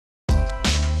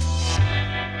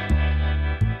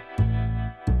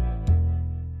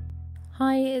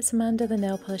Hi, it's Amanda the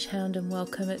Nail Polish Hound and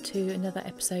welcome to another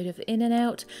episode of In and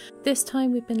Out. This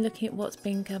time we've been looking at what's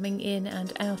been coming in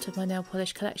and out of my nail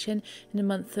polish collection in the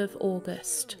month of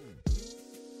August.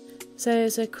 So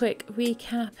as a quick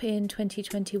recap, in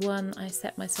 2021 I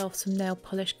set myself some nail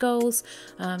polish goals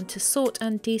to sort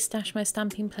and destash my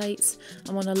stamping plates.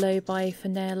 I'm on a low buy for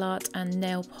nail art and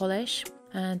nail polish,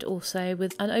 and also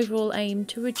with an overall aim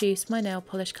to reduce my nail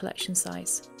polish collection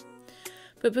size.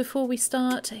 But before we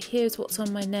start, here's what's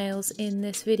on my nails in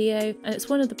this video, and it's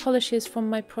one of the polishes from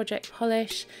my project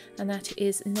polish, and that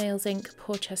is Nails Inc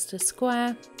Porchester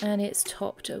Square, and it's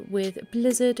topped with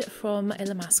Blizzard from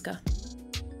Illamasqua.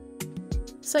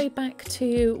 So back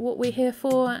to what we're here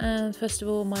for, and first of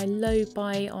all, my low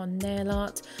buy on nail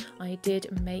art. I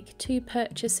did make two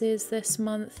purchases this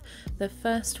month. The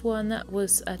first one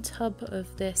was a tub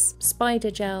of this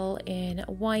spider gel in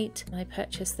white. I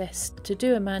purchased this to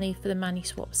do a mani for the Mani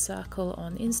Swap Circle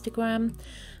on Instagram,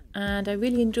 and I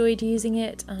really enjoyed using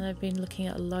it, and I've been looking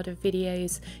at a lot of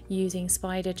videos using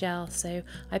spider gel, so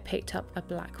I picked up a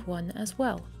black one as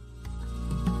well.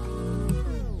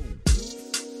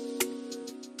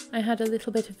 I had a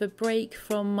little bit of a break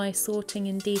from my sorting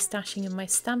and destashing of my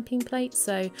stamping plates,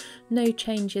 so no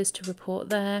changes to report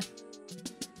there.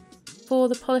 For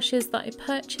the polishes that I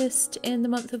purchased in the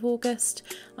month of August,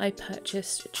 I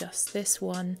purchased just this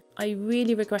one. I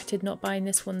really regretted not buying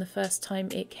this one the first time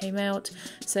it came out,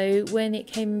 so when it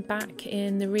came back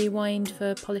in the rewind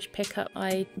for polish pickup,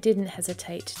 I didn't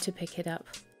hesitate to pick it up.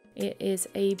 It is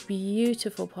a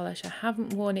beautiful polish. I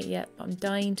haven't worn it yet, but I'm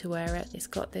dying to wear it. It's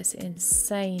got this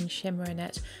insane shimmer in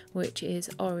it, which is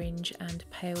orange and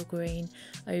pale green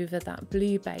over that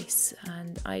blue base,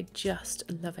 and I just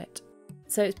love it.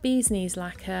 So it's Bee's Knees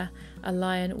lacquer, a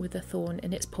lion with a thorn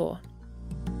in its paw.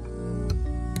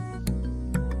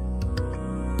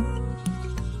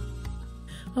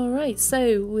 Alright,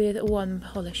 so with one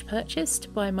polish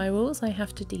purchased, by my rules I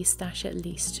have to destash at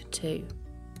least two.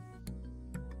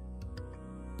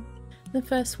 The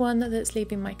first one that's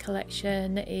leaving my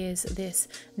collection is this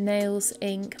Nails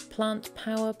Inc Plant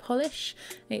Power Polish.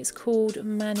 It's called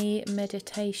Mani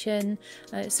Meditation.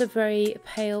 It's a very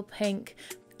pale pink,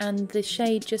 and the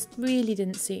shade just really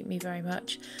didn't suit me very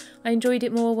much. I enjoyed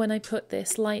it more when I put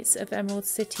this Lights of Emerald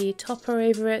City topper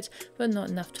over it, but not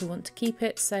enough to want to keep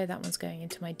it, so that one's going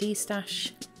into my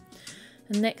destash.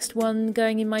 The next one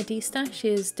going in my destash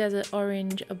is Desert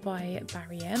Orange by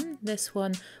Barry M. This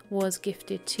one was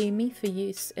gifted to me for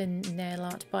use in nail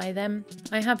art by them.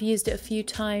 I have used it a few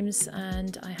times,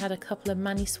 and I had a couple of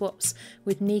mani swaps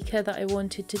with Nika that I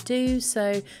wanted to do,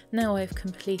 so now I've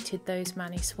completed those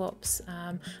mani swaps.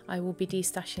 I will be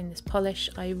destashing this polish.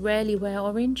 I rarely wear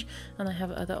orange, and I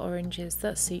have other oranges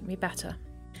that suit me better.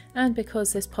 And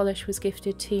because this polish was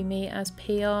gifted to me as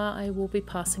PR, I will be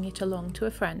passing it along to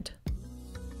a friend.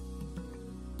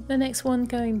 The next one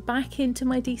going back into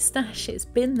my destash, it's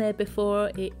been there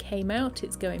before it came out,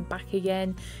 it's going back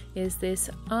again, is this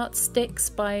Art Sticks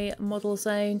by Model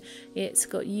Zone. It's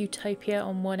got Utopia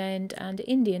on one end and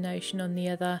Indian Ocean on the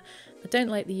other. I don't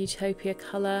like the Utopia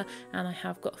colour, and I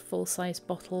have got a full-size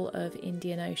bottle of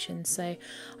Indian Ocean, so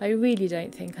I really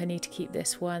don't think I need to keep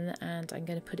this one, and I'm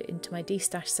going to put it into my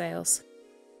destash sales.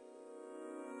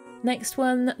 Next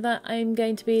one that I'm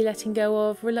going to be letting go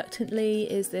of reluctantly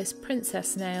is this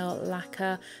Princess Nail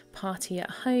Lacquer Party at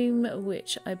Home,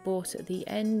 which I bought at the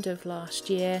end of last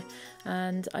year,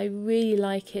 and I really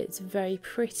like it. It's very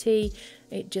pretty.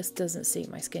 It just doesn't suit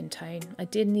my skin tone. I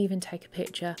didn't even take a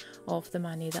picture of the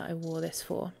mani that I wore this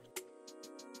for.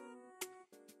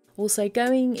 Also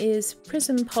going is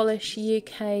Prism Polish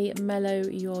UK Mellow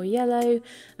Your Yellow,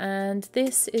 and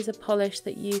this is a polish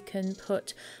that you can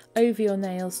put over your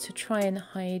nails to try and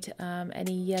hide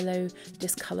any yellow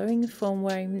discolouring from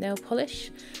wearing nail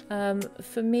polish.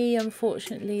 For me,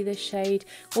 unfortunately, this shade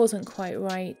wasn't quite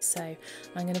right, so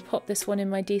I'm going to pop this one in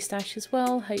my destash as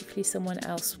well. Hopefully someone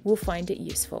else will find it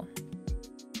useful.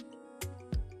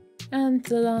 And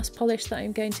the last polish that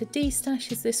I'm going to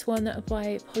destash is this one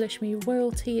by Polish Me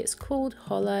Royalty. It's called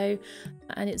Hollow,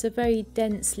 and it's a very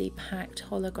densely packed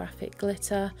holographic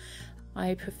glitter.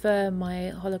 I prefer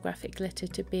my holographic glitter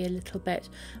to be a little bit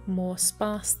more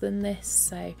sparse than this,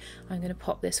 so I'm going to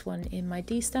pop this one in my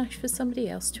destash for somebody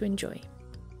else to enjoy.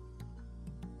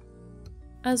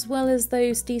 As well as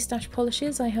those destash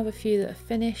polishes, I have a few that are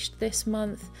finished this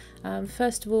month.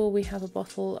 First of all, we have a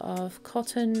bottle of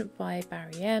Cotton by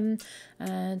Barry M,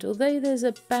 and although there's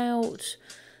about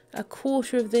a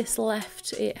quarter of this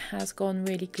left, it has gone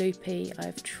really gloopy.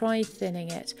 I've tried thinning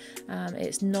it.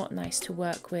 It's not nice to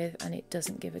work with, and it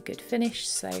doesn't give a good finish,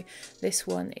 so this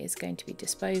one is going to be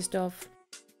disposed of.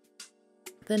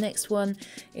 The next one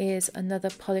is another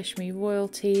Polish Me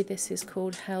royalty. This is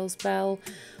called Hell's Bell.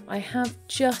 I have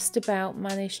just about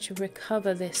managed to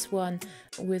recover this one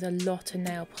with a lot of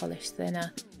nail polish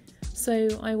thinner,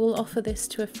 so I will offer this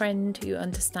to a friend who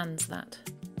understands that.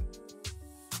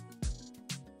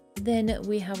 Then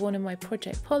we have one of my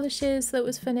project polishes that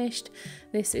was finished.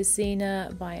 This is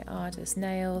Xena by Ada's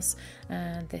Nails,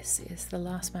 and this is the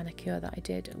last manicure that I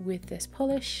did with this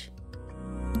polish.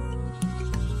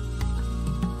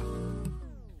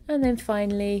 And then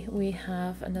finally we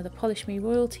have another Polish Me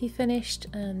royalty finished,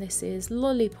 and this is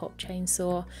Lollipop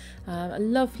Chainsaw, a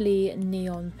lovely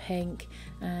neon pink,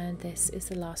 and this is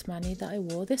the last mani that I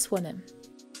wore this one in.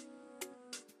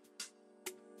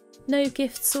 No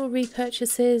gifts or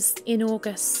repurchases in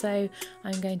August, so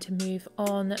I'm going to move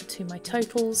on to my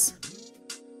totals.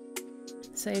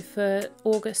 So for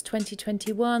August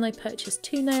 2021 I purchased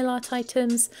 2 nail art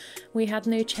items. We had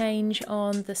no change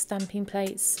on the stamping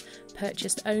plates,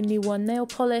 purchased only 1 nail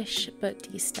polish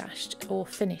but destashed or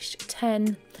finished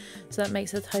 10. So that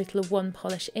makes a total of 1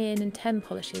 polish in and 10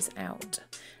 polishes out,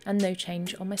 and no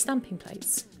change on my stamping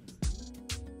plates.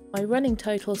 My running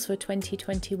totals for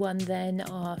 2021 then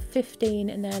are 15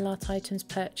 nail art items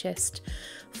purchased,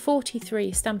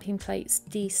 43 stamping plates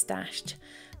destashed,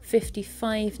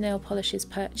 55 nail polishes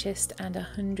purchased and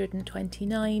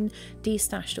 129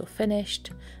 destashed or finished,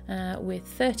 with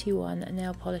 31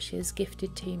 nail polishes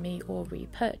gifted to me or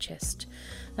repurchased.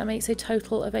 That makes a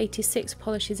total of 86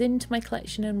 polishes into my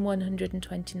collection and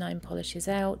 129 polishes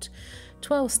out,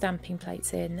 12 stamping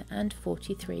plates in and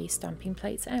 43 stamping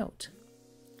plates out.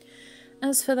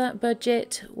 As for that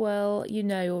budget, well, you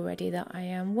know already that I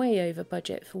am way over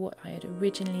budget for what I had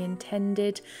originally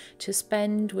intended to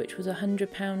spend, which was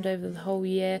 £100 over the whole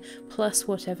year, plus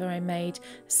whatever I made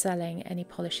selling any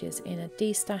polishes in a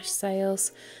Destash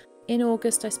sales. In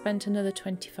August I spent another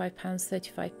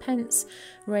 £25.35,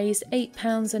 raised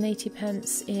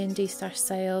 £8.80 in Destash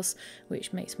sales,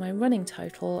 which makes my running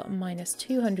total minus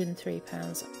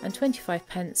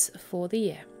 £203.25 for the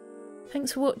year.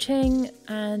 Thanks for watching,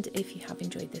 and if you have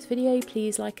enjoyed this video,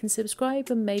 please like and subscribe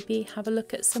and maybe have a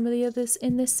look at some of the others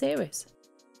in this series.